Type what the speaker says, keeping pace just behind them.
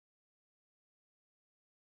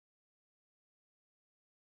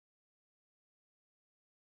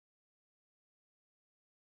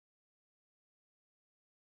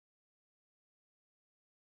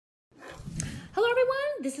Hello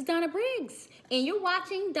everyone, this is Donna Briggs, and you're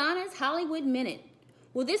watching Donna's Hollywood Minute.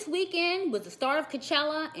 Well, this weekend was the start of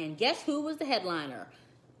Coachella, and guess who was the headliner?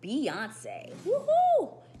 Beyonce.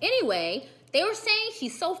 Woohoo! Anyway, they were saying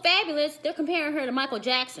she's so fabulous, they're comparing her to Michael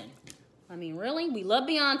Jackson. I mean, really? We love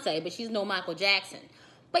Beyonce, but she's no Michael Jackson.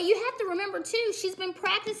 But you have to remember, too, she's been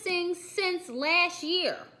practicing since last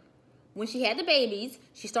year. When she had the babies,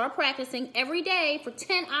 she started practicing every day for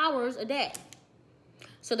 10 hours a day.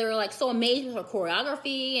 So they were like so amazed with her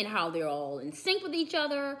choreography and how they're all in sync with each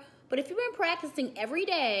other. But if you've been practicing every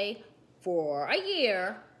day for a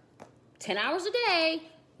year, 10 hours a day,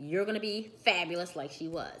 you're going to be fabulous like she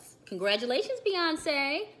was. Congratulations,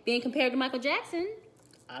 Beyonce, being compared to Michael Jackson.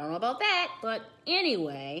 I don't know about that, but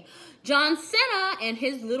anyway, John Cena and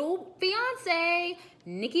his little fiance,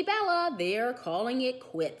 Nikki Bella, they're calling it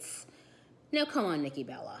quits. Now, come on, Nikki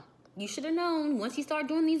Bella. You should have known once you start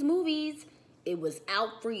doing these movies, it was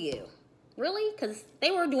out for you. Really? Because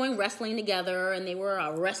they were doing wrestling together and they were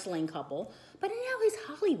a wrestling couple. But now he's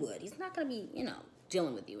Hollywood. He's not going to be,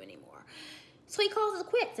 dealing with you anymore. So he calls it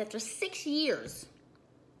quits after 6 years.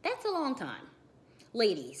 That's a long time.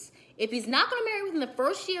 Ladies, if he's not going to marry within the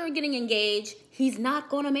first year of getting engaged, he's not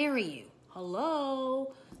going to marry you.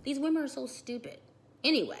 Hello? These women are so stupid.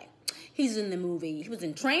 Anyway, he's in the movie. He was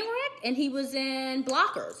in Trainwreck and he was in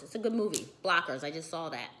Blockers. It's a good movie. Blockers. I just saw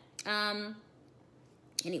that.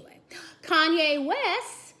 Anyway, Kanye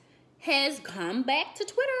West has come back to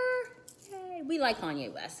Twitter. Yay, we like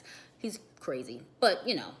Kanye West. He's crazy. But,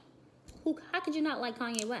 how could you not like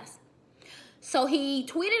Kanye West? So he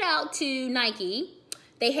tweeted out to Nike,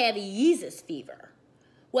 they have Yeezus fever.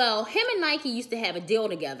 Well, him and Nike used to have a deal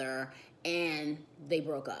together, and they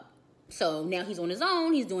broke up. So now he's on his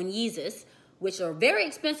own. He's doing Yeezus, which are very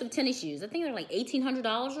expensive tennis shoes. I think they're like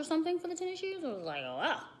 $1,800 or something for the tennis shoes. I was like, oh,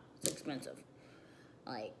 wow, it's expensive.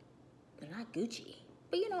 Like, they're not Gucci.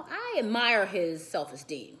 But, I admire his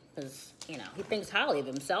self-esteem because, he thinks highly of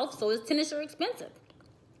himself, so his tennis are expensive.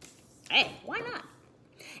 Hey, why not?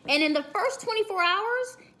 And in the first 24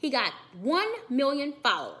 hours, he got 1 million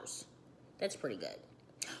followers. That's pretty good.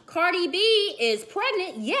 Cardi B is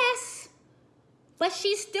pregnant, yes, but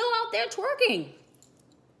she's still out there twerking.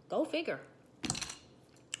 Go figure.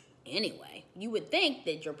 Anyway, you would think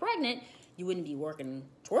that you're pregnant, you wouldn't be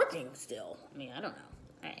twerking still. I mean, I don't know.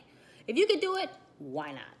 Hey, if you could do it,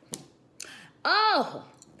 why not? Oh,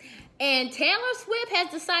 and Taylor Swift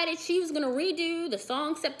has decided she was going to redo the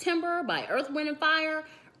song September by Earth, Wind & Fire.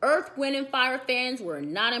 Earth, Wind & Fire fans were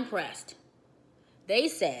not impressed. They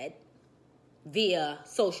said, via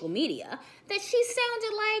social media, that she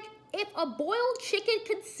sounded like if a boiled chicken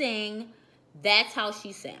could sing, that's how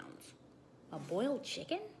she sounds. A boiled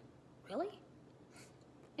chicken? Really?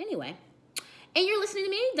 Anyway. And you're listening to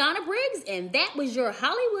me, Donna Briggs, and that was your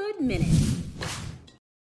Hollywood Minute.